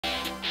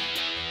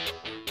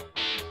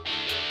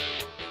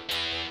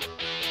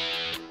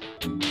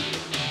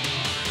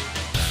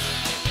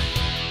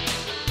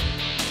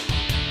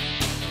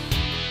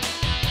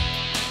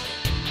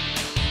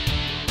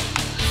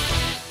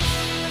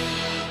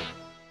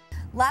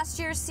Last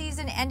year's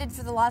season ended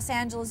for the Los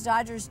Angeles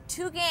Dodgers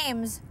 2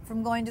 games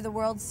from going to the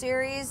World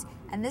Series,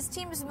 and this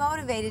team is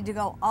motivated to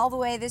go all the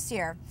way this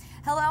year.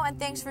 Hello, and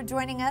thanks for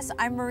joining us.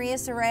 I'm Maria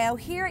Serrao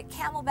here at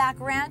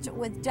Camelback Ranch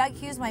with Doug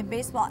Hughes, my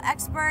baseball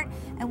expert,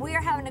 and we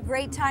are having a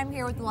great time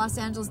here with the Los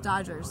Angeles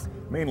Dodgers.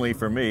 Mainly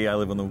for me, I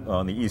live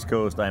on the East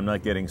Coast. I'm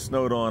not getting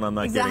snowed on. I'm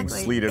not getting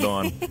sleeted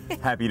on.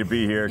 Happy to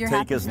be here.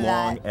 Take as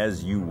long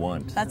as you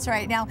want. That's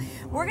right. Now,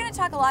 we're going to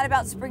talk a lot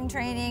about spring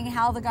training,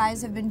 how the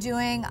guys have been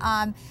doing.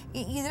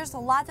 There's a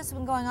lot that's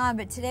been going on,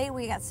 but today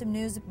we got some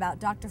news about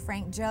Dr.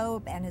 Frank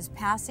Jobe and his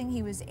passing.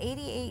 He was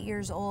 88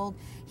 years old.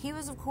 He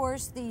was, of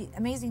course, the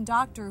amazing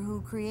doctor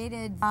who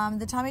created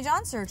the Tommy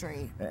John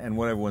surgery. And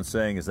what everyone's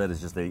saying is that it's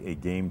just a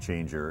game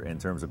changer in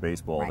terms of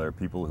baseball. Right. There are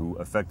people who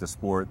affect the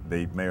sport.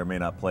 They may or may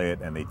not play it,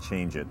 and they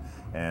change it.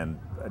 And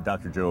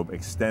Dr. Jobe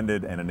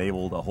extended and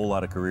enabled a whole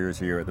lot of careers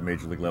here at the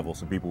major league level.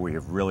 Some people we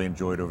have really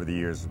enjoyed over the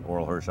years.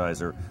 Orel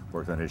Hershiser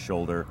worked on his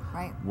shoulder,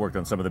 worked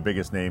on some of the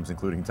biggest names,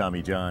 including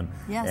Tommy John.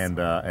 Yes.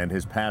 And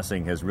his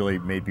passing has really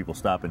made people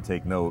stop and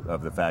take note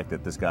of the fact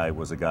that this guy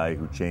was a guy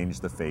who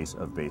changed the face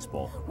of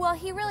baseball. Well,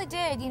 he really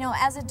did. You know,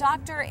 as a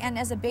doctor and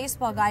as a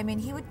baseball guy, I mean,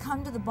 he would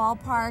come to the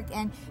ballpark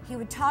and he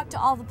would talk to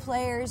all the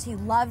players. He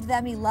loved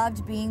them. He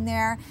loved being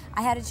there.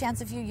 I had a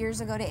chance a few years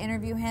ago to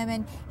interview him,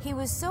 and he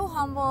was so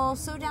humble,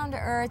 so down to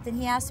earth, and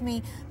he asked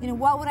me, you know,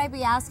 what would I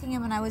be asking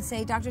him? And I would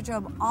say, Dr.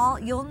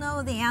 Jobe, you'll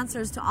know the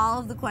answers to all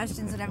of the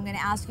questions that I'm going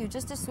to ask you.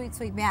 Just a sweet,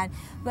 sweet man.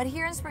 But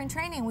here in spring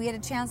training, we had a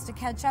chance to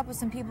catch up with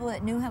some people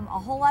that knew him a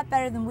whole lot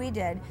better than we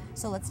did.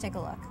 So let's take a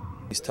look.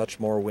 He's touched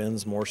more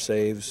wins, more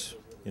saves,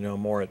 you know,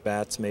 more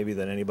at-bats maybe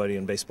than anybody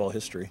in baseball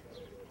history.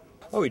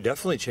 Oh, he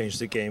definitely changed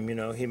the game. You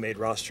know, he made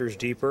rosters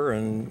deeper,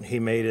 and he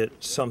made it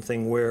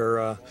something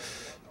where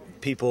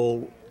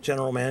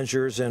general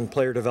managers and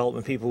player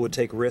development people would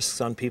take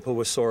risks on people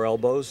with sore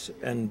elbows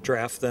and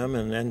draft them,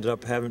 and ended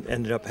up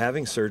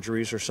having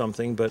surgeries or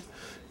something. But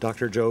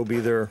Dr. Jobe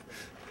either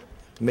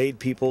made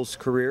people's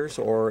careers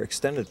or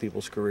extended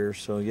people's careers.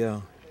 So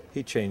yeah,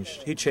 he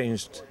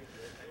changed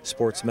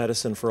sports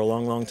medicine for a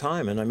long, long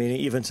time. And I mean,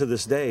 even to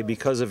this day,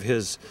 because of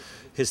his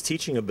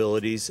teaching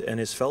abilities and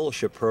his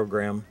fellowship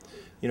program,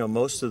 you know,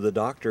 most of the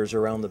doctors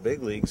around the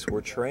big leagues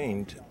were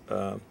trained,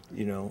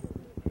 you know,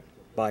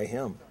 by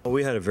him.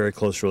 We had a very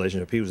close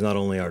relationship. He was not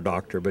only our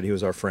doctor, but he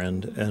was our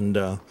friend. And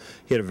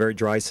he had a very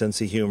dry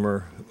sense of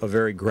humor, a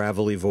very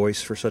gravelly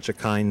voice for such a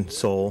kind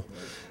soul.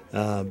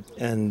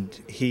 And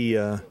he,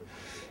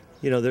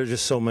 you know, there's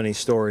just so many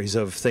stories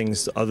of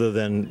things other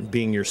than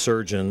being your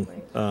surgeon.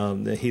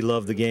 He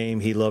loved the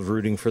game. He loved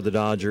rooting for the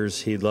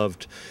Dodgers. He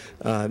loved,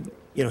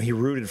 you know, he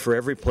rooted for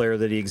every player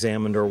that he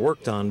examined or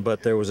worked on,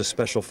 but there was a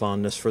special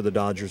fondness for the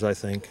Dodgers, I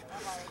think.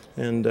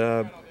 And,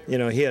 you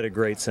know, he had a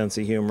great sense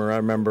of humor. I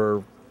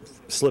remember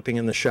slipping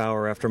in the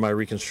shower after my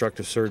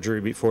reconstructive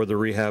surgery before the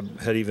rehab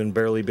had even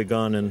barely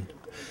begun, and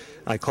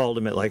I called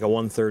him at like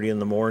 1:30 in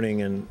the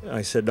morning, and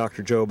I said,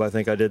 Dr. Jobe, I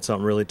think I did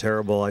something really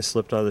terrible. I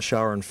slipped out of the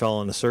shower and fell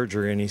into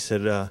surgery. And he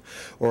said,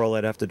 Orel,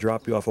 I'd have to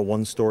drop you off a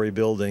 1-story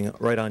building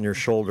right on your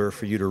shoulder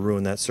for you to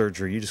ruin that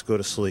surgery. You just go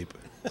to sleep.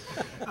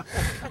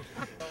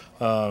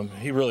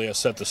 He really has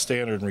set the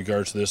standard in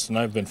regards to this, and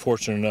I've been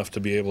fortunate enough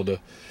to be able to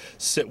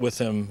sit with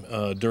him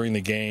during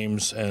the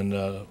games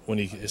and when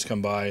he has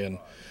come by. And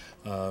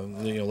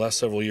you know, last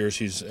several years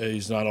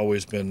he's not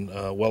always been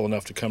well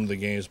enough to come to the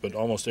games, but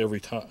almost every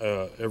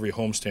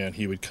homestand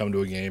he would come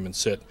to a game and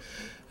sit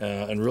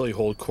and really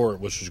hold court,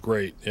 which was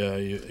great.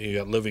 You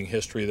got living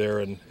history there,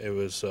 and it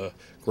was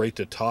great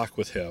to talk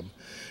with him.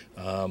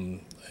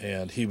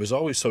 And he was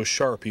always so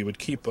sharp. He would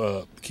keep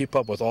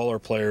up with all our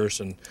players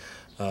and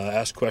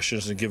ask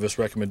questions and give us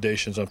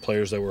recommendations on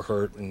players that were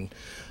hurt. And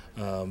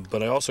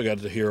but I also got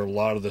to hear a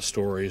lot of the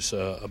stories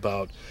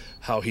about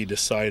how he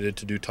decided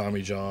to do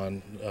Tommy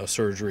John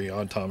surgery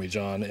on Tommy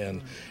John,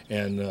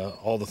 and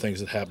all the things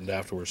that happened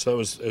afterwards. So it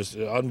was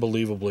an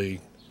unbelievably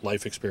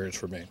life experience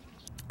for me.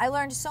 I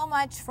learned so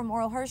much from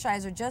Orel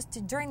Hershiser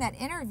during that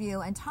interview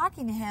and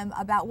talking to him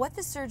about what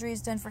the surgery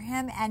has done for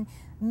him and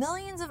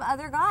millions of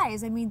other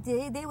guys. I mean,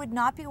 they would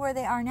not be where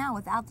they are now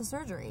without the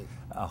surgery.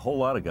 A whole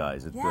lot of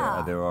guys.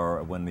 Yeah. There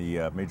are, when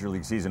the Major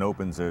League season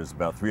opens, there's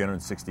about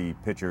 360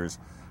 pitchers.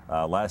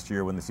 Last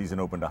year, when the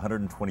season opened,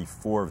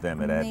 124 of them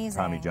had had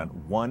Tommy John.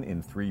 1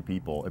 in 3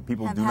 people.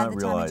 People do not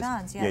realize. Tommy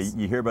Johns, yes.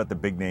 Yeah, you hear about the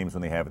big names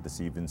when they have it, the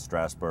Steven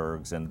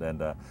Strasburgs and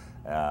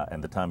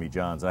the Tommy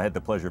Johns. I had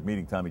the pleasure of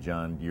meeting Tommy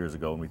John years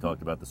ago, and we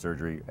talked about the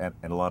surgery and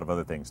a lot of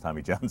other things.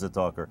 Tommy John's a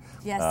talker.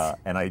 Yes.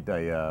 And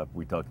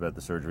we talked about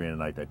the surgery,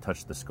 and I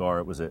touched the scar.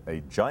 It was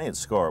a giant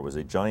scar. It was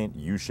a giant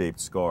U-shaped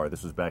scar.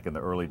 This was back in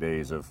the early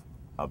days of,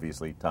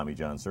 obviously, Tommy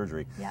John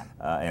surgery. Yeah.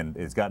 And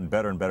it's gotten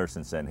better and better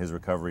since then. His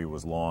recovery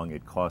was long.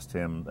 It cost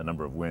him a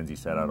number of wins. He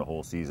sat out a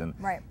whole season.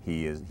 Right.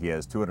 He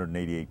has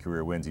 288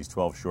 career wins. He's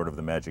 12 short of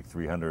the magic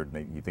 300.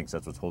 And he thinks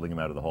that's what's holding him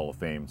out of the Hall of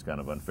Fame. It's kind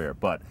of unfair.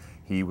 But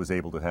he was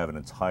able to have an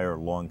entire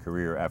long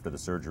career after the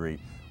surgery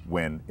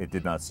when it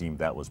did not seem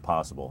that was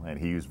possible. And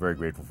he was very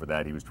grateful for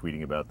that. He was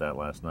tweeting about that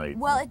last night.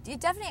 Well, it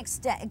definitely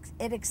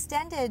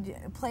extended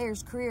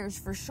players' careers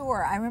for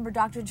sure. I remember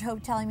Dr.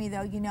 Jobe telling me,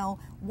 though, you know,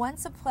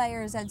 once a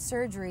player has had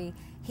surgery,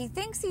 he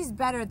thinks he's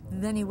better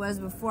than he was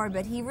before,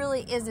 but he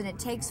really isn't. It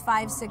takes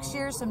 5-6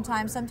 years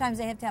sometimes. Sometimes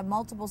they have to have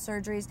multiple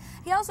surgeries.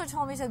 He also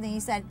told me something. He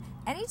said,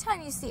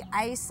 anytime you see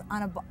ice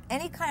on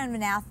any kind of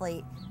an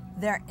athlete,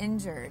 they're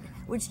injured,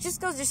 which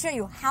just goes to show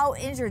you how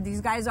injured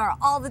these guys are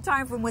all the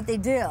time from what they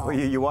do. Well,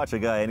 you watch a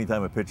guy,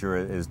 anytime a pitcher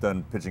is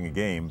done pitching a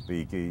game,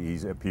 he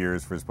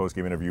appears for his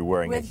post-game interview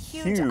wearing with a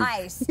huge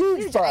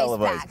pile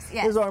of ice. ice.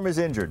 Yes. His arm is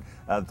injured.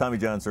 Tommy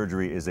John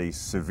surgery is a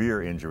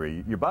severe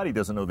injury. Your body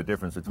doesn't know the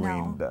difference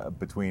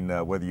between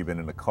whether you've been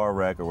in a car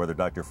wreck or whether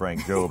Dr. Frank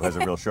Jobe has a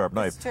real sharp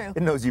knife. It's true.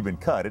 It knows you've been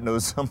cut. It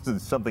knows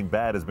something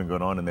bad has been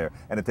going on in there,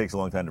 and it takes a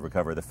long time to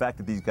recover. The fact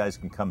that these guys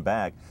can come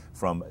back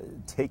from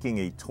taking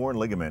a torn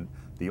ligament,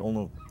 the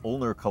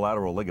ulnar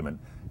collateral ligament,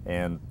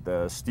 and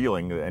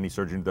stealing, any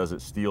surgeon who does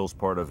it steals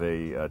part of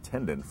a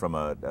tendon from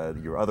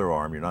your other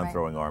arm, your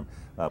non-throwing arm,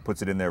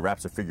 puts it in there,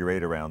 wraps a figure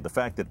 8 around. The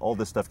fact that all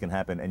this stuff can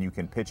happen and you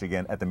can pitch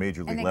again at the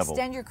major league level. And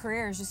extend your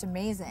career is just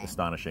amazing.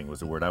 Astonishing was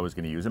the word I was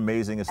going to use.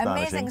 Amazing,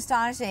 astonishing. Amazing,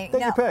 astonishing.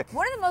 Take your pick.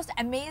 One of the most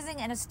amazing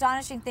and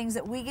astonishing things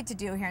that we get to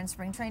do here in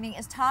spring training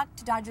is talk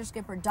to Dodger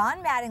skipper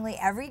Don Mattingly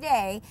every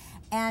day,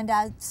 and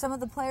some of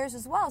the players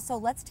as well. So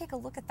let's take a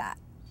look at that.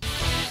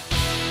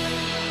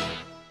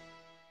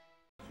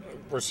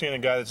 We're seeing a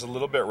guy that's a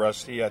little bit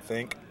rusty, I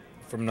think,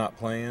 from not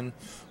playing.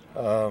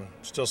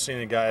 Still seeing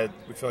a guy that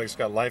we feel like he's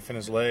got life in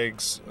his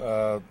legs,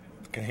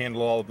 can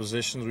handle all the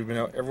positions. We've been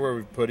out everywhere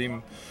we've put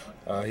him.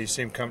 He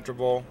seemed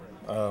comfortable.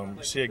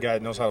 We see a guy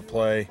that knows how to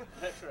play.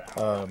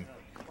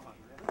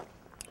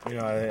 You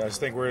know, I just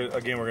think we're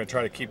going to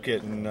try to keep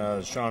getting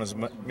Sean as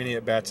many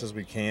at bats as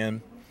we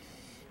can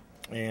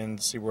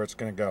and see where it's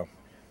going to go.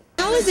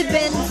 How has it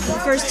been the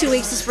first 2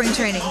 weeks of spring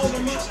training?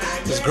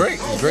 It's great.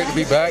 It's great to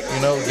be back,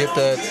 you know, get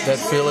that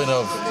feeling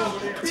of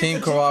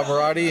team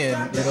camaraderie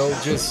and, you know,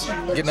 just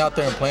getting out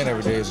there and playing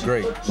every day is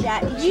great.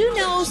 Yeah, you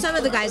know some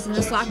of the guys in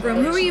this locker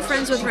room. Who were you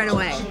friends with right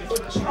away?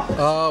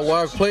 Well,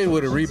 I've played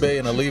with Uribe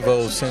and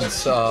Olivo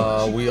since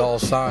we all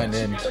signed,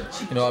 and,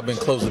 you know, I've been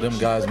close with them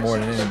guys more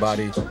than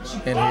anybody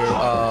in here.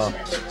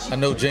 I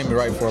know Jamie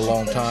Wright for a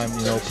long time,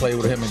 you know, played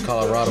with him in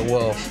Colorado.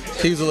 Well,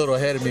 he's a little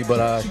ahead of me, but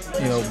I,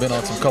 you know, been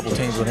on some couple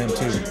teams with him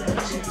too.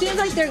 Seems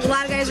like there's a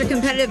lot of guys are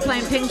competitive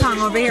playing ping pong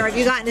over here. Have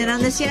you gotten in on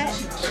this yet?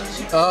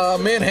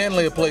 Me and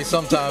Hanley have played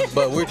sometimes,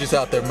 but we're just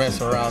out there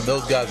messing around.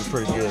 Those guys are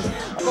pretty good.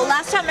 Well,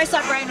 last time I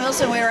saw Brian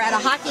Wilson, we were at a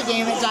hockey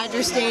game at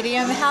Dodger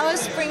Stadium. How is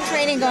spring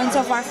training going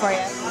so far for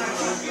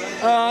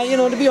you? You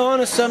know, to be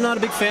honest, I'm not a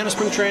big fan of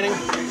spring training.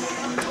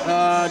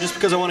 Just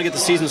because I want to get the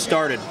season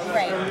started.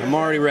 Right. I'm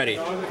already ready.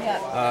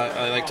 Yeah.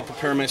 I like to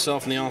prepare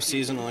myself in the off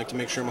season. I like to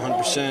make sure I'm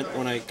 100%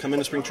 when I come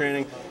into spring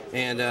training.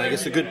 And I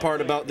guess the good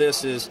part about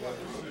this is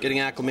getting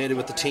acclimated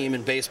with the team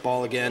in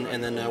baseball again,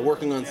 and then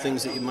working on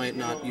things that you might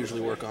not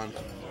usually work on.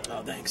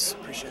 Oh, thanks.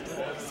 Appreciate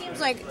that.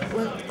 Seems like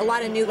when a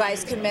lot of new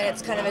guys come in,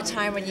 it's kind of a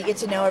time when you get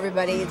to know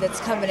everybody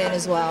that's coming in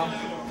as well.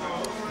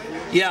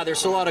 Yeah,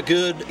 there's a lot of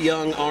good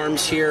young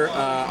arms here.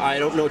 I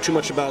don't know too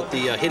much about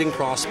the hitting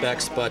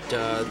prospects, but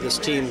this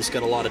team's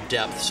got a lot of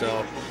depth. So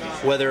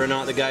whether or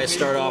not the guys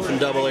start off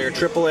in AA or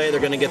AAA, they're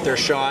going to get their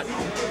shot,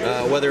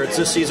 whether it's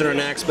this season or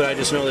next. But I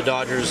just know the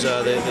Dodgers,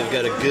 they've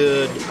got a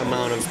good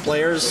amount of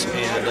players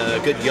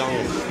and good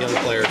young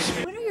players.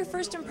 What are your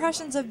first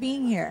impressions of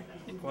being here?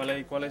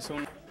 ¿Cuáles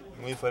son?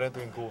 Muy diferente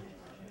en Cuba.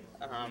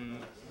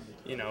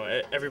 You know,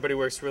 everybody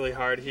works really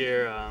hard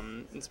here.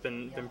 It's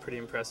been pretty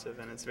impressive,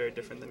 and it's very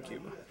different than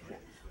Cuba.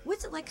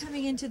 What's it like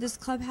coming into this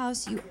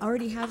clubhouse? You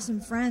already have some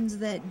friends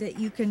that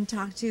you can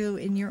talk to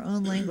in your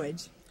own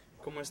language.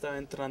 ¿Cómo está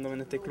entrando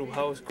en este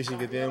clubhouse? Dicen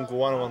que tienen un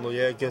cubano cuando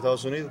llegue aquí a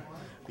Estados Unidos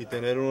y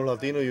tener unos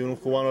latinos y unos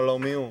cubanos al lado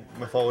mío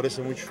me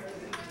favorece mucho.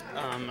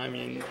 I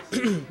mean,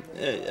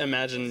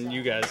 imagine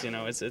you guys. You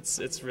know,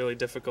 it's really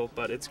difficult,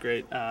 but it's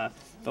great.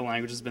 The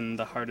language has been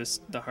the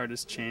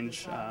hardest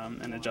change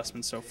and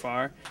adjustment so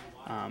far.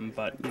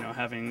 But you know,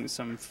 having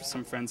some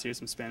friends here,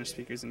 some Spanish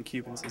speakers and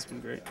Cubans, has been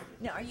great.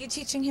 Now, are you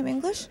teaching him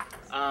English?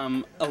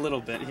 A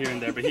little bit here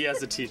and there, but he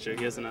has a teacher.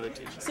 He has another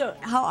teacher. So,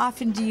 how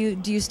often do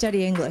you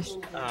study English?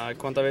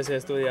 ¿Cuántas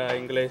veces estudia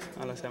inglés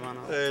a la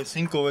semana?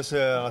 5 veces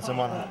a la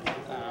semana.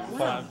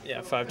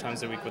 5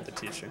 times a week with the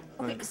teacher.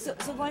 Okay,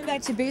 so going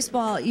back to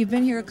baseball, you've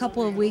been here a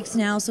couple of weeks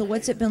now. So,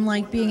 what's it been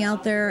like being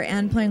out there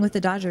and playing with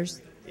the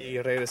Dodgers? Y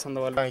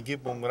regresando al Un gran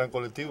equipo, un gran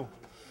colectivo.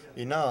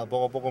 Y nada,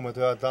 poco a poco me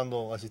estoy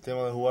adaptando al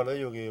sistema de jugar de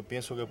ellos, que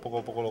pienso que poco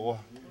a poco lo coja.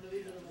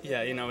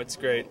 Yeah, you know, it's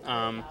great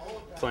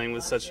playing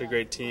with such a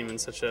great team and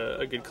such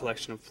a good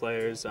collection of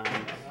players.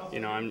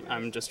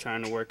 I'm just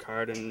trying to work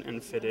hard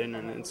and fit in,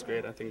 and it's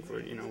great. I think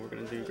we're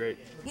going to do great.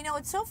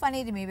 It's so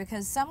funny to me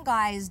because some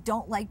guys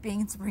don't like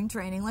being in spring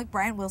training, like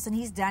Brian Wilson.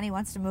 He's done. He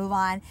wants to move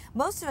on.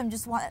 Most of them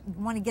just want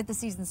to get the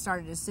season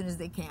started as soon as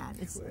they can.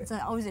 It's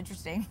always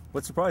interesting.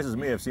 What surprises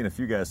me, I've seen a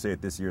few guys say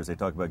it this year, is they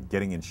talk about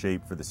getting in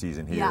shape for the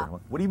season here. Yeah.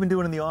 What have you been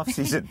doing in the off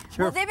season?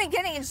 Well, they've been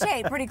getting in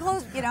shape pretty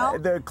close,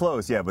 They're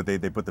close, yeah, but they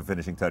put the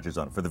finishing touches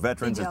on. For the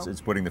veterans,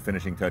 it's putting the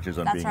finishing touches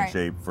on being in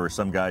shape. For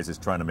some guys, it's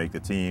trying to make the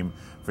team.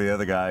 For the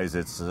other guys,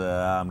 it's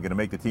I'm going to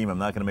make the team, I'm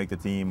not going to make the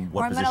team.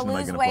 What position am I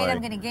going to play? I'm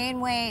going to gain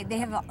weight. They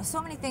have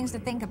so many things to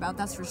think about,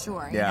 that's for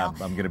sure. Yeah,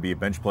 I'm going to be a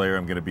bench player,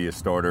 I'm going to be a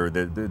starter.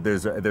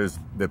 There's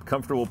the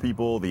comfortable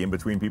people, the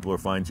in-between people are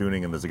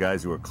fine-tuning, and there's the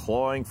guys who are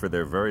clawing for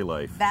their very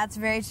life. That's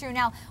very true.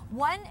 Now,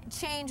 one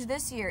change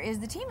this year is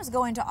the team is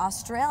going to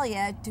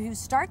Australia to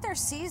start their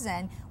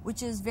season,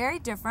 which is very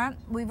different.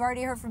 We've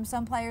already heard from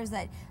some players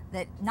that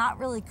not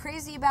really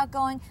crazy about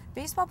going.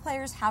 Baseball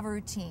players have a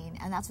routine,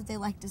 and that's what they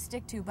like to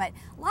stick to. But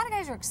a lot of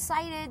guys are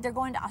excited. They're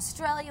going to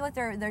Australia with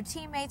their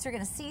teammates. They're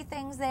going to see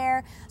things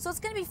there. So it's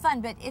going to be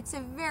fun, but it's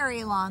a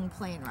very long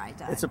plane ride,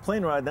 Doug. It's a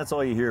plane ride. That's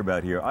all you hear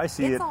about here. It's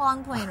a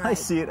long plane ride. I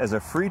see it as a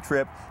free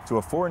trip to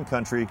a foreign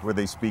country where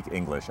they speak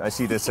English. I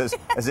see this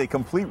as a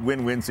complete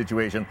win-win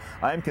situation.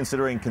 I'm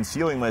considering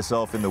concealing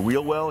myself in the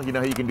wheel well. You know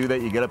how you can do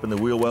that? You get up in the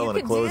wheel well and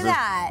it closes. Do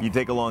that. You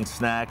take along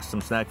snacks,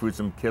 some snack food,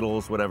 some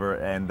Kittles, whatever,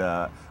 and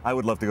I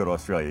would love to go to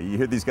Australia. You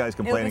hear these guys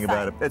complaining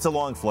about it. It's a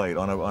long flight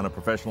on a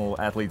professional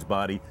athlete's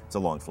body. It's a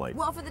long flight.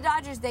 Well, for the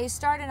Dodgers, they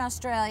start in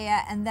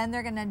Australia, and then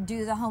they're going to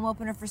do the home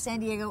opener for San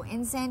Diego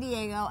in San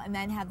Diego, and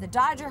then have the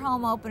Dodger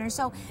home opener.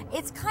 So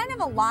it's kind of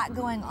a lot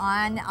going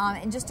on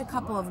in just a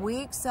couple of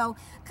weeks. So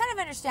kind of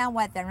understand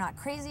what they're not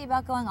crazy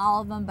about going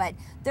all of them, but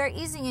they're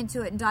easing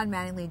into it. And Don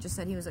Mattingly just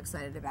said he was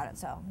excited about it.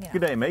 So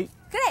Good day, mate.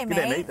 Good day, mate.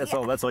 Good day, mate. That's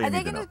all you need to know. Are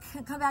they going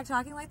to come back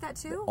talking like that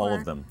too? All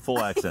of them, full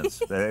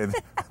accents.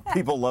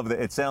 People love it.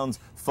 It sounds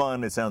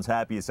fun. It sounds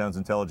happy. It sounds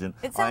intelligent.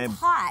 It sounds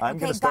hot.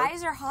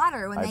 Guys are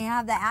hotter when they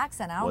have the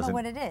accent. I don't know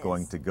what it is.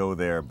 Going to go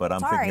there, but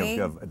I'm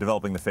thinking of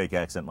developing the fake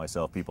accent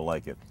myself. People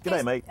like it. Good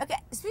day, mate. Okay.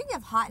 Speaking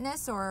of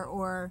hotness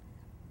or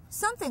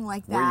something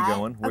like that. Where are you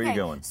going? Where are you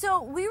going?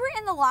 So we were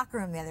in the locker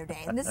room the other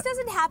day, and this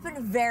doesn't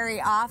happen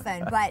very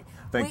often, but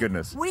thank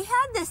goodness. We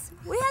had this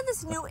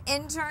new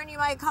intern, you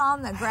might call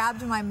him, that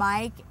grabbed my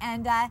mic,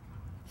 and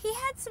he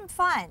had some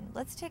fun.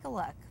 Let's take a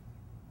look.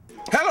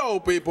 Hello,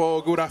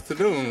 people. Good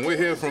afternoon. We're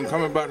here from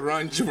Camelback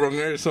Ranch from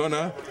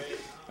Arizona.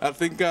 I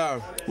think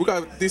we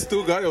got these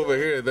two guys over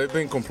here. They've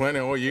been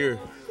complaining all year.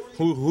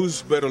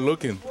 Who's better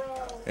looking?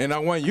 And I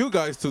want you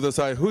guys to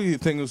decide who you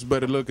think is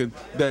better looking.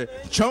 The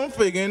Sean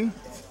Figgin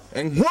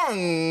and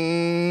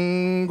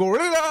Juan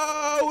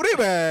Gorilla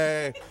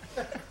Uribe.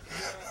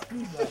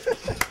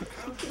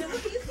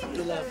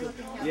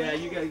 Yeah,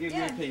 you gotta give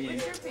your opinion.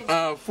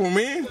 For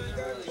me,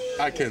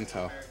 I can't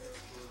tell.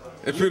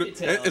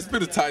 It's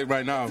pretty tight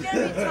right now.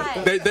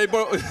 They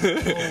both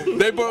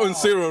they both on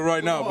zero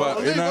right now, but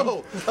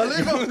Alivo,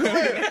 come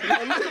here.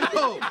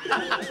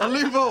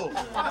 Alivo.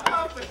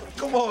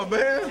 Come on,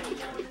 man.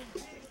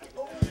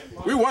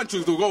 We want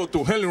you to go to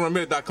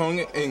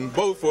HenryRamirez.com and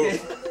vote for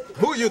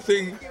who you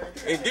think,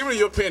 and give me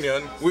your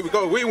opinion.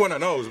 We want to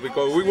know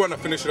because we want to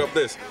finish it up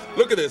this.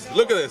 Look at this.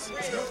 Look at this.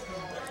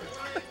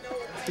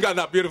 You got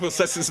that beautiful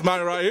sexy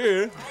smile right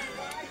here.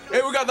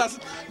 And we got that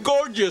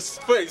gorgeous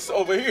face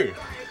over here.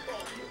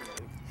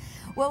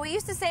 Well, we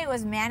used to say it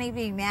was Manny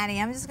being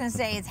Manny. I'm just going to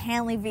say it's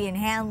Hanley being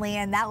Hanley,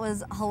 and that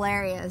was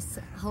hilarious.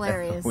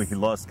 Hilarious. We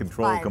lost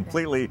control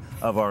completely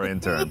of our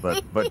intern,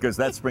 but because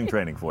that's spring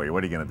training for you.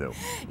 What are you going to do?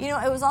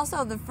 It was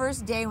also the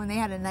first day when they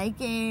had a night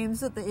game,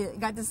 so they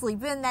got to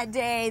sleep in that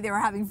day. They were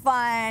having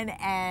fun,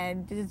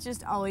 and it's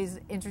just always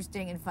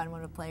interesting and fun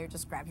when a player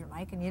just grabs your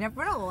mic, and you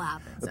never know what will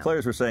happen. The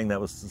players were saying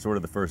that was sort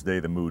of the first day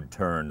the mood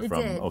turned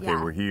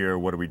we're here,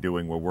 what are we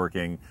doing, we're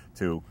working,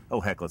 to, oh,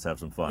 heck, let's have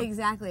some fun.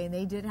 Exactly, and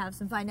they did have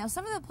some fun. Now,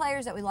 some of the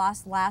players that we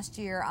lost last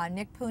year,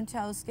 Nick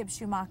Punto, Skip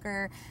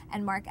Schumacher,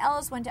 and Mark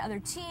Ellis went to other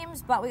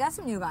teams, but we got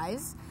some new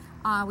guys.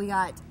 We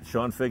got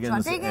Sean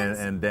Figgins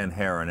and Dan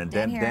Herron. And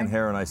Dan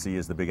Herron, I see,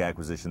 is the big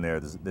acquisition there.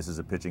 This is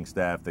a pitching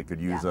staff that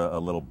could use a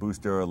little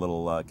booster, a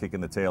little kick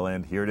in the tail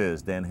end. Here it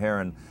is, Dan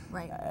Herron.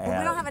 Right. Well,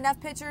 we don't have enough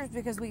pitchers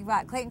because we've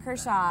got Clayton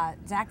Kershaw,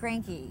 Zach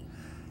Greinke,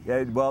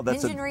 yeah, well,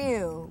 that's Hyun-Jin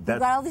Ryu. We've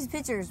got all these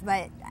pitchers,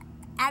 but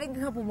adding a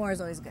couple more is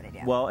always a good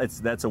idea. Well,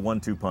 that's a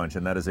 1-2 punch,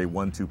 and that is a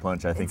 1-2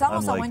 punch. I think it's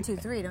almost a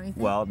 1-2-3, don't you think?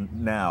 Well,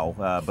 now,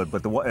 but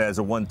as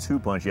a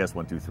 1-2 punch, yes,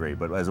 1-2-3.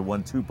 But as a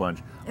 1-2 punch,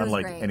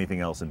 unlike anything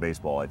else in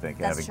baseball, I think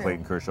having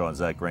Clayton Kershaw and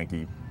Zach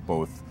Greinke,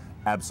 both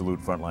absolute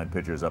frontline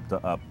pitchers up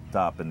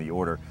top in the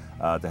order,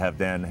 to have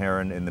Dan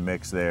Herron in the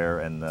mix there,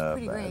 and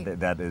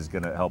that is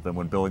going to help them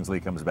when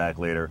Billingsley comes back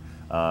later.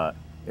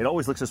 It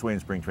always looks this way in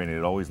spring training.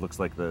 It always looks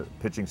like the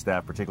pitching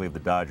staff, particularly of the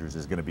Dodgers,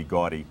 is going to be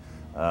gaudy.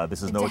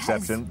 This is no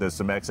exception. There's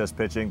some excess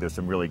pitching. There's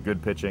some really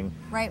good pitching.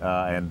 Right.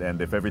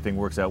 And if everything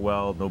works out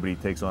well, nobody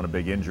takes on a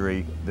big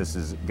injury, this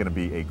is going to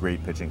be a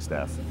great pitching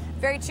staff.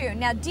 Very true.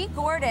 Now, D.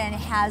 Gordon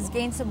has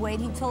gained some weight.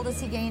 He told us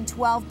he gained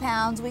 12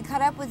 pounds. We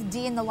caught up with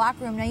D in the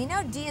locker room. Now, you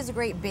know D is a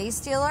great base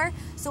stealer,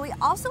 so we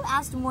also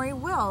asked Maury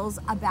Wills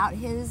about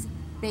his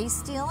base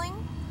stealing.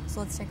 So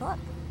let's take a look.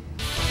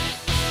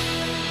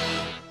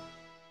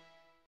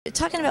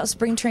 Talking about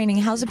spring training,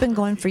 how's it been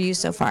going for you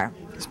so far?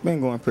 It's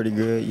been going pretty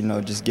good, you know,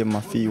 just getting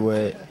my feet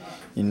wet,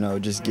 you know,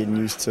 just getting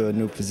used to a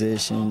new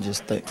position,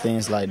 just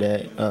things like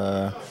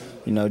that.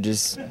 You know,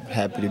 just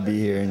happy to be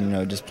here and, you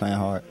know, just playing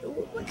hard.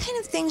 What kind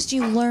of things do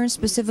you learn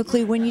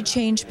specifically when you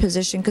change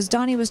position? Because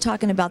Donnie was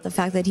talking about the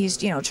fact that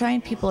he's, you know, trying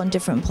people in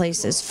different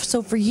places.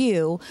 So for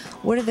you,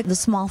 what are the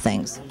small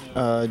things?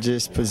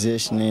 Just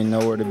positioning,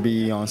 know where to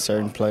be on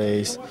certain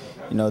plays,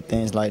 you know,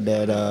 things like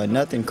that.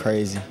 Nothing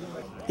crazy.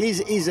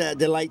 He's a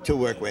delight to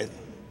work with.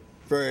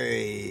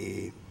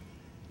 Very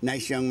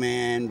nice young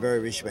man, very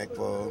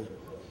respectful.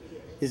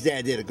 His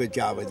dad did a good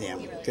job with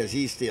him because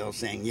he's still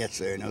saying yes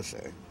sir, no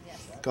sir.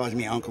 Calls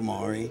me Uncle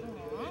Maury.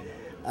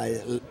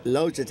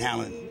 Loads of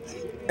talent.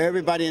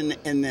 Everybody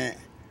in the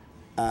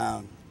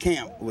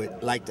camp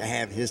would like to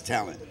have his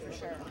talent.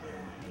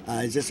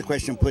 It's just a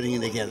question of putting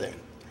it together.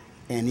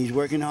 And he's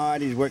working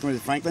hard. He's working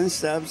with Franklin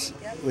Stubbs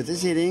with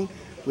his hitting,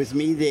 with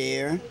me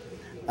there.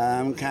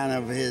 Kind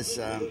of his.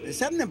 There's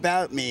something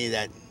about me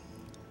that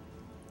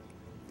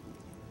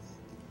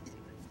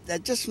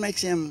just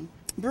makes him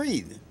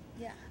breathe.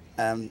 Yeah.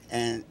 And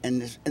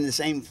the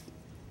same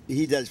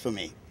he does for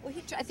me. Well,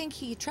 I think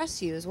he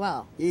trusts you as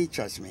well. He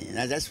trusts me.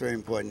 That's very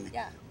important.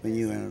 Yeah. When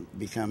you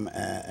become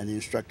an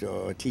instructor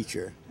or a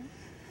teacher.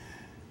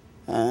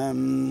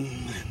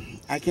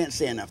 I can't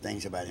say enough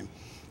things about him.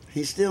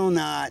 He's still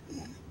not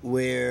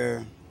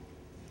where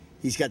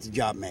he's got the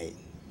job made.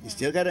 He's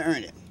still got to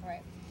earn it.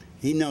 Right.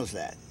 He knows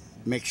that.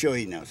 Make sure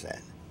he knows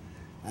that.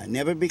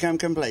 Never become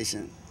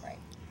complacent. Right.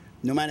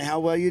 No matter how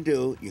well you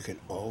do, you can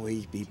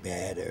always be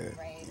better.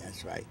 Right.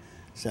 That's right.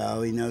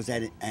 So he knows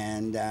that,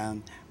 and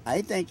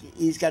I think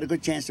he's got a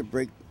good chance to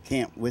break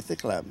camp with the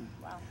club.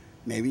 Wow.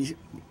 Maybe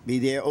be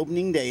there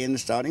opening day in the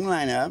starting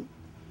lineup.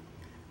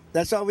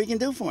 That's all we can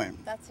do for him.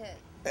 That's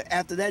it.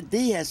 After that,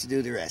 D has to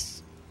do the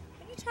rest.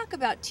 When you talk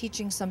about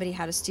teaching somebody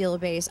how to steal a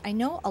base, I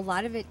know a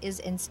lot of it is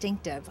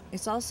instinctive.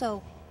 It's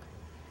also,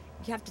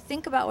 you have to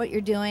think about what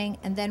you're doing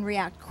and then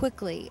react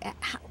quickly.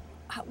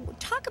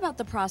 Talk about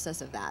the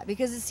process of that,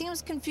 because it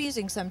seems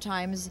confusing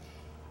sometimes.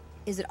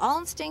 Is it all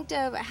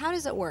instinctive? How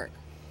does it work?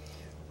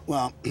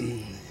 Well,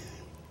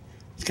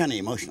 it's kind of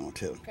emotional,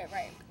 too. Okay,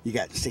 right. You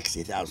got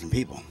 60,000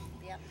 people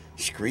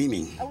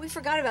screaming. Oh, we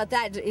forgot about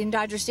that in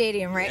Dodger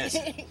Stadium, right?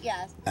 Yes.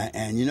 Yes.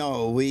 And, you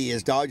know, we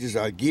as Dodgers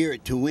are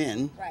geared to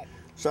win. Right.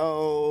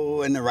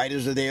 So, and the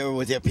writers are there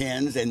with their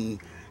pens, and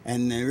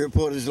the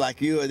reporters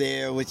like you are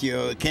there with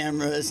your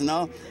cameras and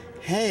all.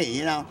 Hey,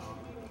 you know,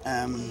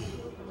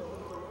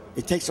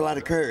 it takes a lot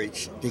of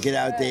courage to get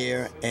out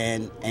there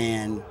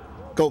and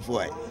go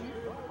for it.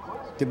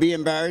 To be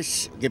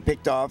embarrassed, get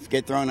picked off,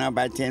 get thrown out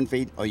by 10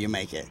 feet, or you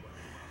make it.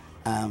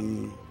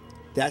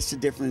 That's the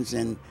difference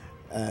in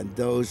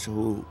those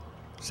who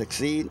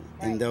succeed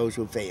and those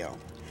who fail.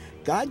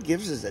 God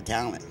gives us a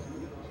talent.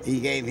 He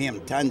gave him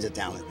tons of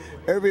talent.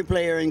 Every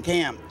player in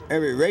camp,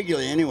 every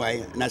regular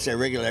anyway, and I say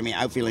regular, I mean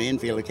outfielder,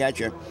 infielder,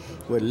 catcher,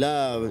 would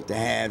love to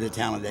have the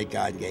talent that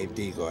God gave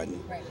D.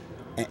 Gordon. Right.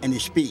 And the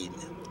speed.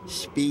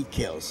 Speed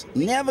kills.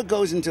 Never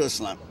goes into a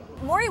slump.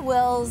 Maury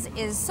Wills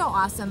is so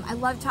awesome. I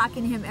love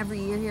talking to him every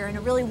year here, and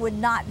it really would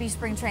not be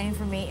spring training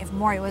for me if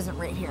Maury wasn't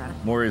right here.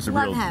 Maury is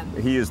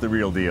he is the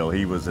real deal.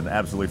 He was an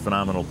absolutely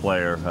phenomenal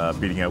player,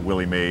 beating out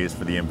Willie Mays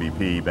for the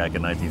MVP back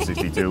in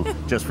 1962,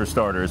 just for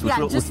starters. Yeah,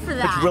 just for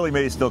that. Which Willie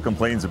Mays still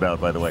complains about,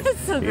 by the way.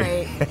 That's so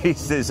great. He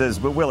says,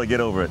 "But Willie,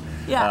 get over it."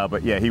 Yeah.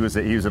 But yeah, he was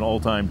an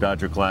all-time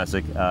Dodger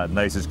classic.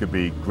 Nice as could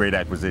be. Great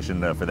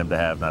acquisition for them to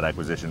have, not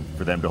acquisition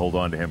for them to hold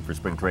on to him for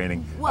spring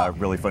training. Well,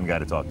 really fun guy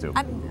to talk to.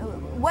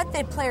 What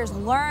the players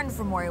learn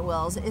from Maury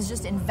Wills is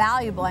just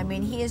invaluable. I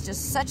mean, he is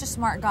just such a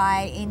smart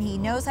guy, and he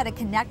knows how to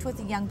connect with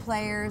the young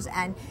players,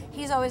 and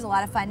he's always a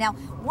lot of fun. Now,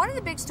 one of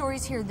the big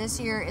stories here this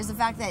year is the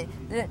fact that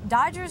the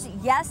Dodgers,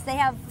 yes, they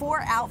have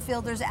 4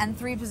 outfielders and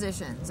 3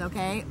 positions,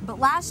 okay? But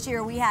last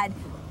year we had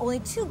only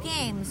 2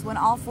 games when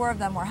all 4 of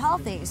them were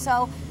healthy.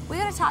 So we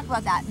got to talk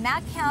about that.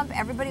 Matt Kemp,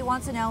 everybody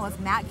wants to know if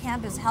Matt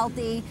Kemp is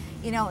healthy.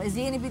 You know, is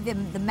he going to be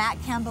the Matt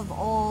Kemp of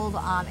old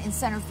in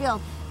center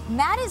field?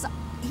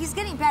 He's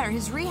getting better.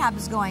 His rehab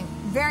is going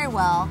very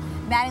well.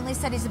 Mattingly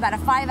said he's about a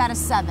 5 out of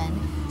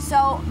 7.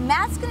 So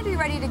Matt's going to be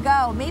ready to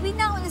go. Maybe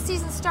not when the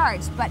season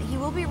starts, but he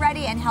will be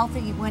ready and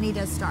healthy when he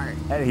does start.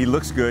 And he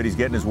looks good. He's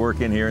getting his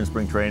work in here in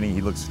spring training. He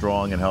looks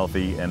strong and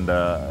healthy. And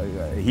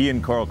he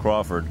and Carl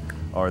Crawford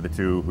are the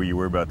 2 who you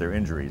worry about their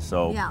injuries.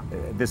 So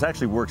this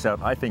actually works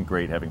out, I think,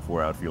 great having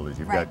 4 outfielders.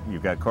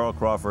 You've got Carl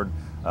Crawford,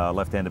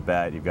 left-handed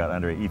bat. You've got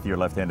Andre Ethier,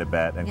 left-handed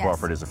bat, and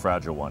Crawford is a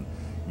fragile one.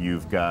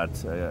 You've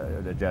got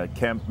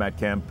Matt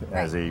Kemp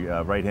as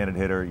a right-handed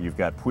hitter. You've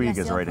got Puig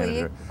as a right-handed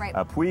hitter. Right.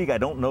 Puig, I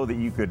don't know that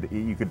you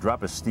could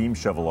drop a steam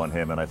shovel on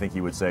him, and I think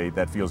he would say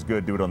that feels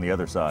good. Do it on the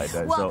other side.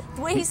 Well,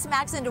 the way he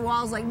smacks into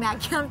walls like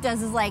Matt Kemp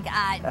does is like,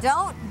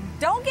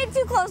 don't get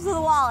too close to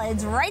the wall.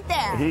 It's right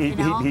there.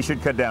 He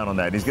should cut down on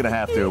that. He's going to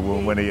have to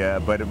when he.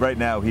 But right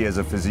now he has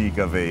a physique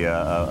of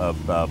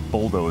a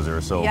bulldozer,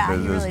 so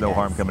there's really no does.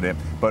 harm coming to him.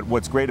 But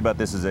what's great about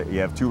this is that you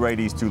have two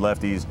righties, two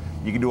lefties.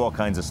 You can do all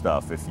kinds of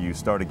stuff. If you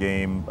start a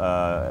game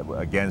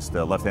against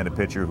a left-handed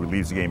pitcher who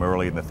leaves the game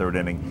early in the third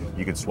inning,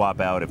 you can swap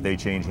out. If they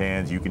change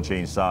hands, you can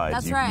change sides.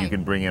 That's right. You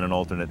can bring in an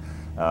alternate.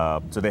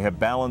 So they have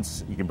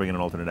balance. You can bring in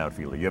an alternate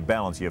outfielder. You have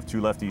balance. You have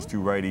two lefties,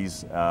 two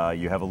righties.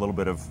 You have a little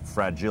bit of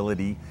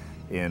fragility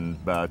in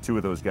two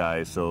of those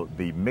guys. So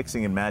the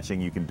mixing and matching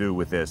you can do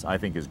with this, I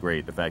think, is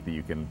great. The fact that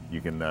you can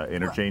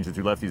interchange the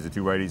two lefties, the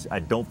two righties. I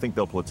don't think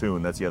they'll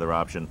platoon. That's the other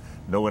option.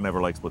 No one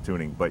ever likes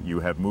platooning, but you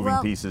have moving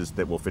pieces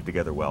that will fit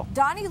together well.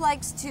 Donnie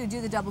likes to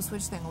do the double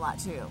switch thing a lot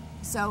too.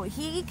 So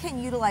he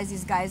can utilize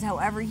these guys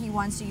however he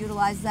wants to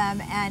utilize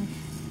them. And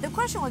the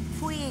question with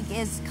Puig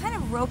is kind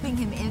of roping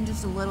him in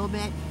just a little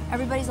bit.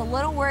 Everybody's a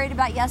little worried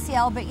about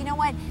Yasiel, but you know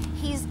what?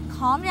 He's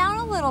calmed down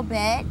a little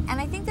bit, and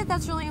I think that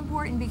that's really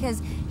important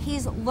because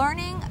he's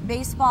learning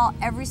baseball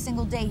every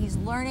single day. He's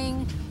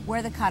learning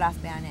where the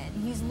cutoff man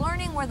is. He's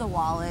learning where the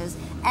wall is,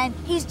 and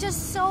he's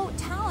just so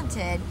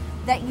talented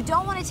that you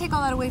don't want to take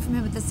all that away from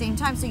him at the same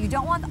time. So you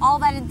don't want all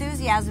that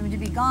enthusiasm to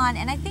be gone,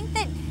 and I think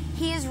that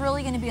he is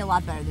really going to be a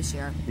lot better this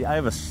year. Yeah, I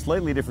have a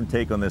slightly different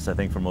take on this, I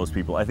think, for most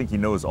people. I think he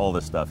knows all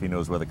this stuff. He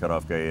knows where the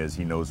cutoff guy is.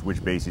 He knows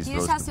which base he's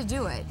supposed to. He just has to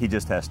do it. He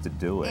just has to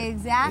do it.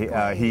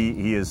 Exactly.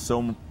 He is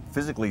so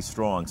physically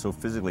strong, so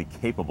physically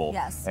capable,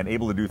 and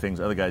able to do things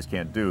other guys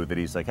can't do, that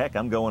he's like, heck,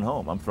 I'm going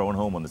home. I'm throwing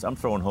home on this. I'm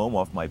throwing home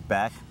off my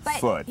back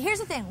foot. Here's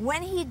the thing.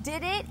 When he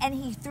did it and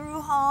he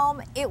threw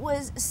home, it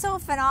was so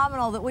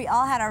phenomenal that we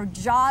all had our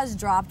jaws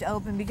dropped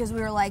open because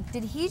we were like,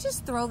 did he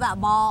just throw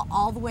that ball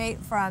all the way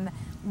from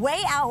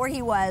way out where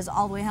he was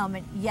all the way home?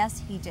 And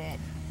yes, he did.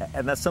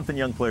 And that's something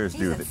young players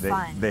do.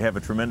 They have a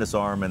tremendous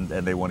arm and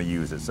they want to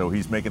use it. So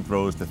he's making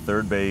throws to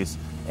third base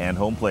and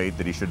home plate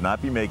that he should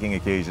not be making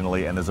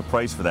occasionally, and there's a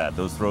price for that.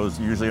 Those throws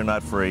usually are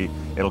not free.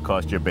 It'll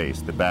cost you a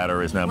base. The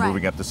batter is now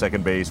moving up to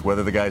second base,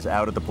 whether the guy's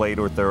out at the plate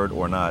or third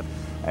or not.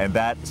 And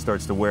that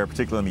starts to wear,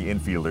 particularly on the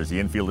infielders.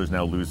 The infielders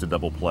now lose the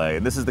double play.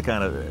 And this is the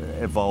kind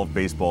of evolved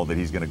baseball that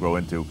he's going to grow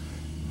into.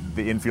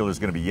 The infielder is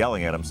going to be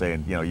yelling at him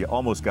saying, you know, you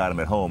almost got him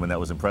at home and that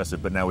was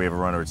impressive, but now we have a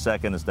runner at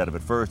second instead of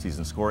at first. He's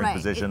in scoring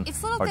position.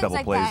 Our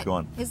double play is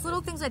gone. It's little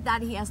things like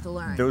that he has to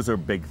learn. Those are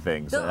big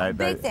things.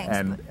 Big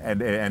things.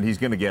 And he's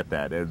going to get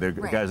that. The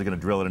guys are going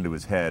to drill it into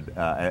his head,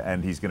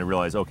 and he's going to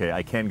realize, okay,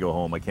 I can go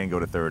home. I can go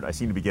to third. I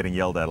seem to be getting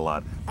yelled at a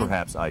lot.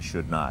 Perhaps I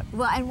should not.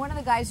 Well, and one of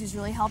the guys who's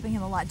really helping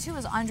him a lot, too,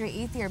 is Andre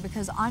Ethier,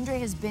 because Andre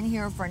has been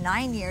here for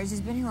 9 years.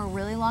 He's been here a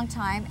really long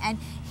time, and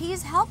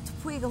he's helped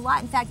Puig a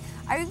lot. In fact,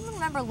 I even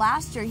remember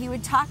last year he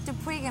would talk to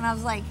Puig, and I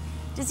was like,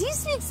 does he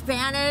speak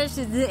Spanish?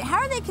 How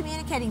are they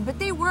communicating? But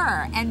they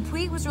were, and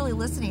Puig was really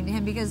listening to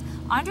him because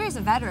Andre's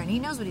a veteran. He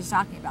knows what he's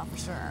talking about for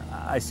sure.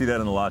 I see that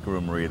in the locker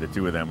room, Maria. The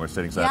two of them were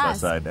sitting side by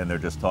side, and they're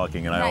just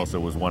talking. And I also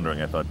was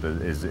wondering, I thought,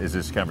 is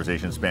this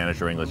conversation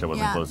Spanish or English? I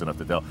wasn't close enough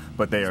to tell.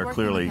 But they are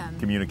clearly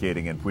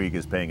communicating, and Puig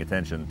is paying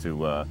attention to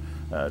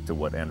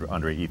what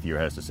Andre Ethier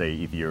has to say.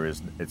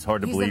 Ethier it's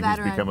hard to believe he's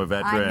become a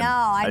veteran.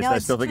 I know. I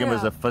still think of him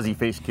as a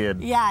fuzzy-faced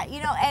kid. Yeah,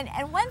 you know,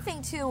 and one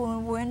thing, too,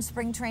 when we're in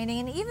spring training,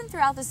 and even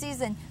throughout the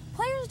season,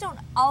 players don't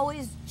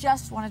always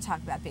just want to talk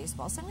about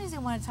baseball. Sometimes they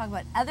want to talk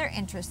about other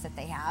interests that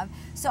they have.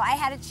 So I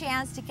had a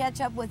chance to catch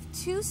up with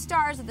two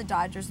stars of the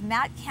Dodgers,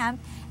 Matt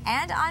Kemp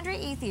and Andre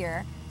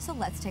Ethier. So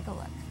let's take a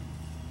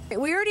look.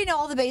 We already know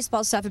all the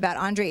baseball stuff about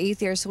Andre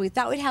Ethier, so we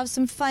thought we'd have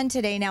some fun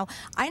today. Now,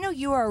 I know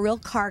you are a real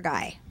car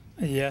guy.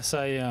 Yes,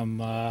 I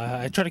am.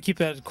 I try to keep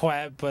that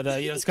quiet, but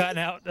you know, it's gotten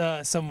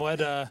out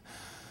somewhat.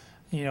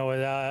 You know,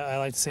 I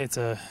like to say it's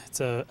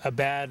a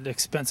bad,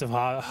 expensive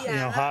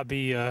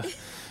hobby.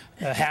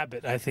 A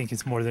habit. I think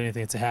it's more than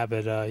anything. It's a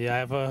habit. Yeah, I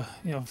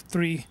have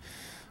 3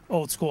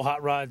 old school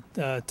hot rod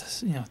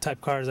type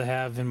cars I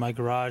have in my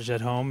garage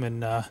at home,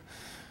 and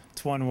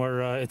it's one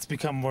where it's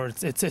become more.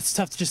 It's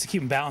tough just to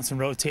keep them balanced and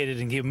rotated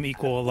and give them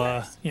equal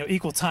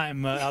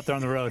time out there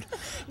on the road.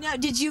 Now,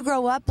 did you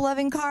grow up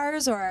loving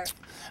cars, or?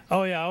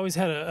 Oh yeah, I always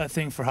had a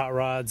thing for hot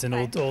rods and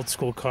old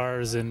school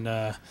cars,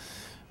 and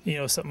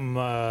something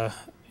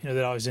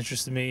that always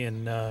interested me,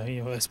 and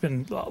I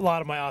spend a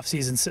lot of my off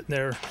season sitting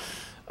there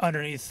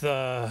underneath,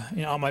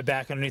 on my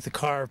back underneath the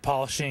car,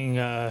 polishing,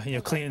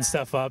 cleaning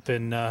stuff up,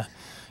 and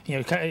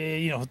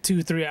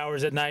 2-3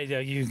 hours at night,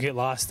 you get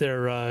lost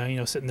there,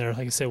 sitting there,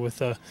 like I said, with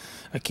a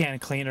can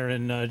cleaner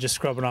and just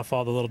scrubbing off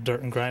all the little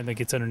dirt and grime that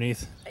gets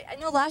underneath. I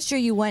know last year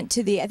you went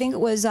to the the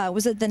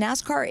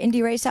NASCAR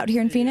Indy race out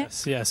here in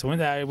Phoenix? Yes.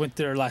 I went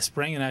there last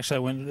spring, and actually I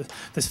went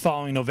this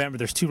following November.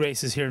 There's 2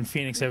 races here in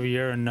Phoenix every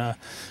year, and I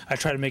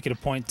try to make it a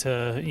point to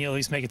at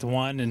least make it to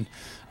one. And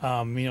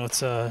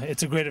it's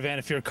a great event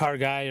if you're a car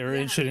guy or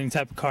interested in any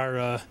type of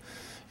car.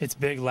 it's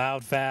big,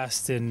 loud,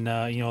 fast, and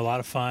you know, a lot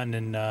of fun,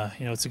 and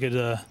you know, it's a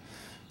good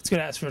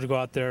atmosphere to go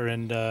out there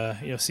and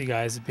you know, see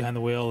guys behind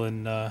the wheel, and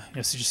you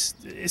know, so just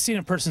seeing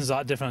a person is a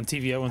lot different on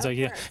TV. Everyone's like,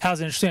 yeah,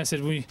 how's it interesting? I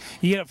said, when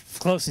you get up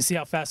close and see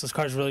how fast those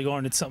cars are really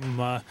going, it's something you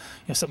know,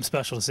 something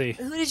special to see.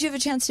 Who did you have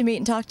a chance to meet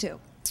and talk to?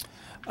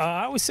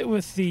 I always sit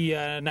with the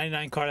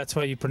 99 car. That's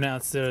why you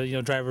pronounce the, you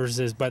know, drivers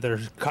is by their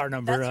car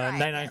number. That's right.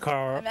 99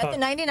 car. I met the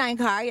 99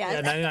 car, yes.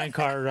 Yeah, 99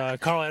 car.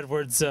 Carl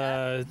Edwards,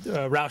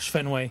 Roush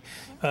Fenway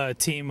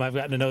team. I've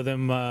gotten to know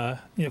them,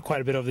 you know, quite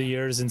a bit over the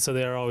years, and so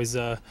they're always,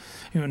 you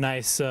know,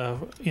 nice,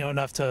 you know,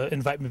 enough to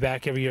invite me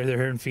back every year. They're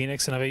here in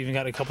Phoenix, and I've even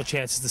got a couple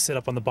chances to sit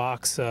up on the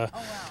box,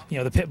 you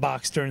know, the pit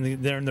box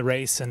during the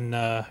race, and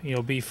you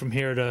know, be from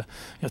here to,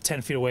 you know,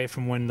 10 feet away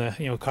from when the,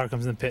 you know, car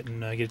comes in the pit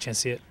and get a chance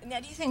to see it. Now,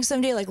 do you think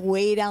someday, like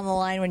way down the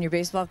line, when your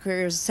baseball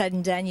career is said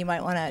and done, you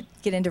might want to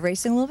get into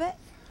racing a little bit?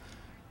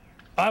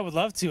 I would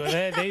love to.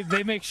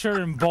 They make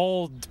sure in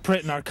bold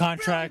print in our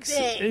contracts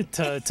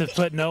to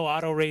put no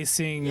auto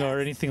racing or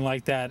anything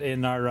like that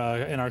in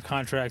our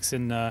contracts,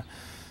 and it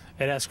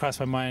has crossed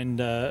my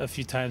mind a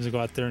few times to go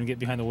out there and get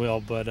behind the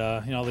wheel, but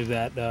you know, I'll leave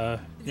that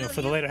you know,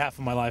 for the later half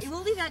of my life.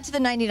 We'll leave that to the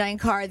 99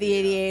 car, the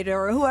 88,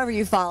 or whoever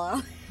you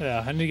follow.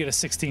 Yeah, I need to get a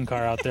 16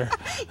 car out there.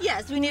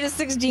 Yes, we need a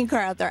 16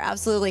 car out there,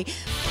 absolutely.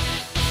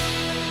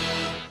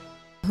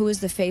 Who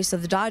is the face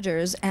of the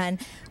Dodgers, and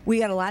we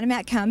got a lot of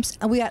Matt Kemps,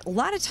 and we got a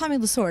lot of Tommy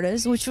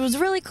Lasorda's, which was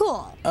really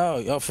cool.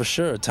 Oh, for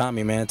sure,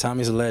 Tommy, man.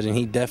 Tommy's a legend.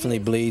 He definitely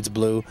bleeds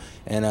blue,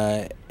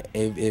 and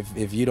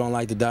if you don't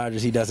like the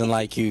Dodgers, he doesn't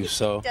like you.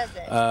 So,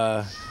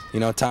 you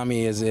know,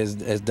 Tommy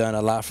has done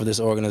a lot for this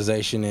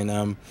organization,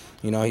 and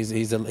you know,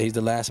 he's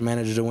the last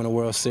manager to win a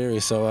World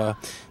Series. So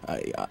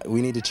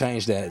we need to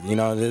change that. You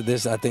know,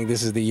 I think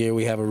this is the year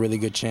we have a really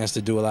good chance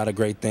to do a lot of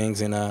great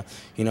things, and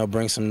you know,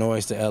 bring some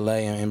noise to LA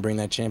and bring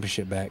that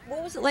championship back.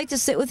 What was it like to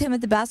sit with him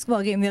at the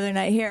basketball game the other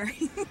night here?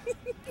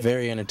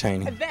 Very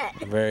entertaining. I bet.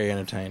 Very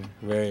entertaining.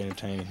 Very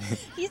entertaining.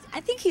 I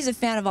think he's a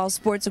fan of all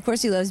sports. Of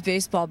course, he loves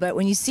baseball, but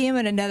when you see him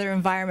in another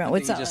environment,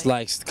 what's up? He just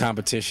likes the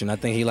competition. I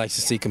think he likes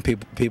to see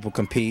people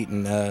compete,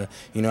 and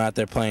you know, out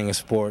there playing a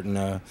sport.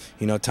 And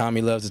you know,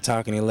 Tommy loves to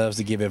talk and he loves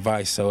to give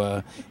advice.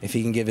 So if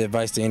he can give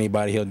advice to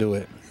anybody, he'll do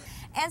it.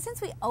 And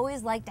since we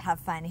always like to have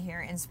fun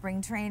here in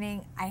spring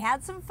training, I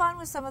had some fun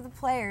with some of the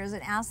players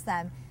and asked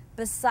them,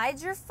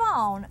 besides your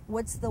phone,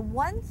 what's the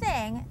one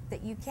thing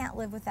that you can't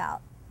live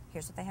without?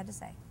 Here's what they had to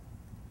say.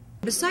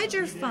 Besides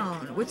your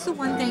phone, what's the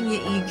one thing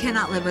you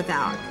cannot live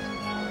without?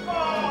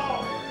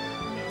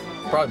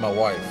 Probably my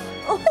wife.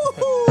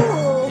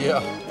 Oh,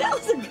 yeah. That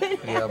was a good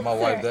answer. Yeah, my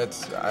wife.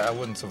 I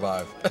wouldn't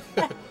survive.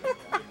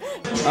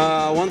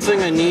 One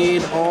thing I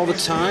need all the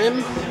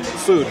time,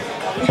 food.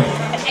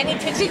 Any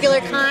particular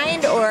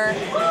kind, or?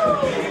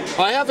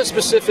 I have a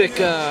specific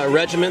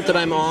regiment that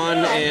I'm on,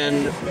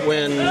 and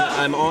when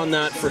I'm on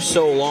that for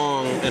so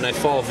long and I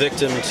fall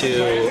victim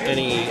to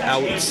any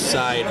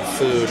outside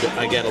food,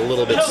 I get a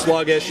little bit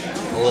sluggish,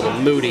 a little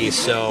moody.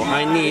 So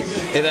I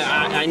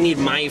need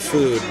my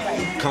food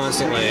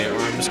constantly, or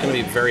I'm just going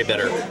to be very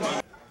bitter.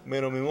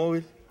 Menos mi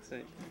móvil.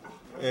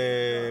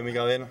 Mi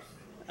cadena.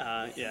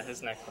 Yeah,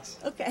 his necklace.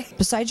 Okay.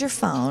 Besides your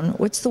phone,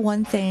 what's the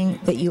one thing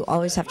that you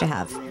always have to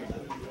have?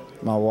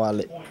 My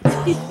wallet.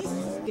 Good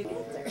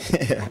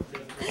answer.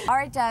 All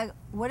right, Doug,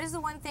 what is the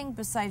one thing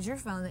besides your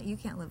phone that you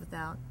can't live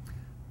without?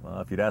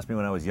 Well, if you'd asked me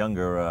when I was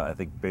younger, I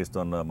think based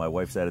on my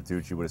wife's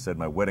attitude, she would have said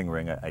my wedding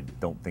ring. I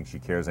don't think she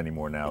cares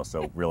anymore now,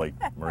 so really,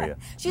 Maria,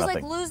 She's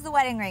nothing. like, lose the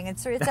wedding ring.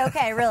 It's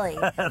okay, really.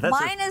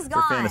 Mine is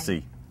gone. Her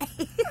fantasy.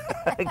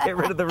 Get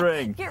rid of the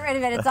ring. Get rid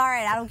of it. It's all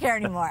right. I don't care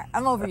anymore.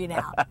 I'm over you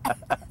now.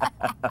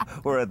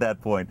 We're at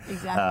that point.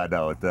 Exactly.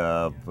 No,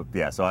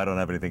 yeah, so I don't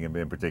have anything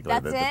in particular.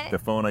 That's it? The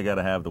phone I got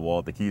to have, the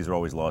wallet, the keys are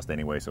always lost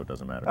anyway, so it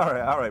doesn't matter.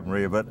 All right,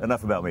 Maria, but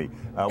enough about me.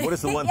 What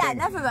is the one thing?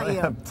 Yeah, enough about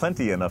you.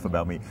 Plenty enough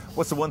about me.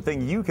 What's the one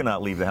thing you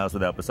cannot leave the house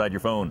without beside your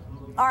phone?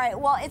 All right,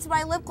 well, it's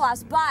my lip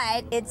gloss,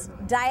 but it's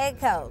Diet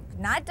Coke.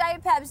 Not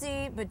Diet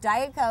Pepsi, but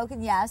Diet Coke,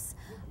 and yes,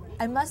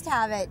 I must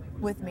have it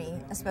with me,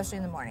 especially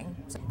in the morning.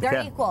 So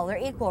they're equal. They're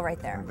equal right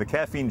there. The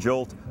caffeine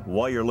jolt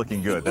while you're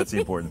looking good. That's the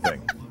important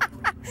thing.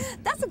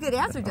 That's a good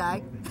answer,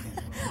 Doug.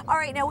 All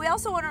right, now we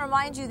also want to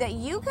remind you that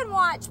you can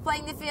watch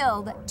Playing the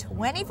Field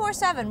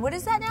 24/7. What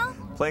is that now?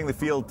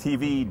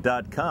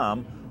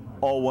 PlayingTheFieldTV.com,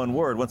 all one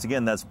word. Once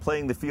again, that's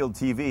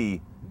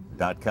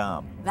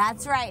PlayingTheFieldTV.com.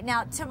 That's right.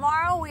 Now,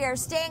 tomorrow we are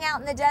staying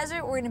out in the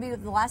desert. We're going to be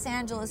with the Los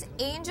Angeles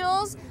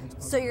Angels,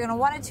 so you're going to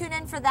want to tune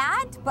in for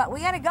that. But we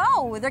got to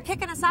go. They're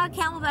kicking us out at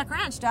Camelback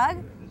Ranch,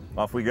 Doug.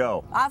 Off we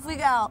go. Off we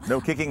go.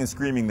 No kicking and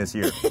screaming this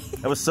year.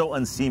 That was so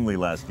unseemly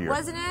last year.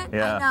 Wasn't it?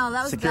 Yeah. I know,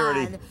 that was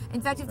security. bad.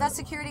 In fact, if that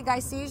security guy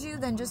sees you,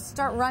 then just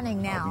start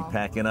running now. I'll be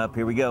packing up.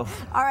 Here we go.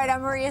 All right,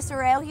 I'm Maria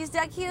Serrao. He's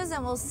Doug Hughes,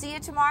 and we'll see you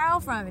tomorrow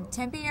from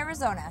Tempe,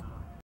 Arizona.